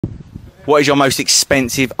What is your most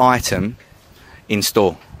expensive item in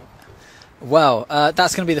store? Well,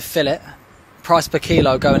 that's going to be the fillet. Price per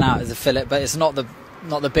kilo going out is the fillet, but it's not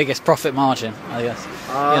the biggest profit margin, I guess.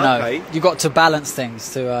 Okay. You've got to balance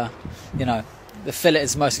things to, the fillet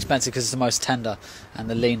is the most expensive because it's the most tender and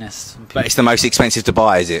the leanest. But it's the most expensive to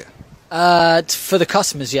buy, is it? For the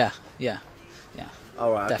customers, yeah.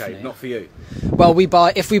 All right, definitely. okay, not for you. Well,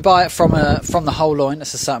 if we buy it from the whole loin,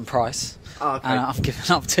 it's a certain price. Oh, okay. And I'm giving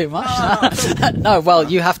up too much. No,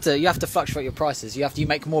 well, you have to fluctuate your prices. You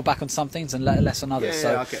make more back on some things and less on others.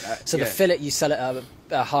 Yeah, I get that. So the fillet you sell it at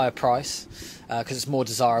a higher price because it's more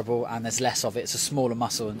desirable and there's less of it. It's a smaller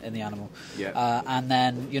muscle in the animal. Yeah. And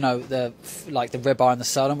then the ribeye and the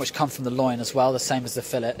sirloin, which come from the loin as well, the same as the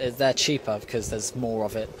fillet. They're cheaper because there's more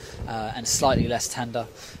of it and slightly less tender.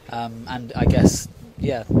 And I guess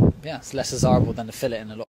it's less desirable than the fillet in a lot.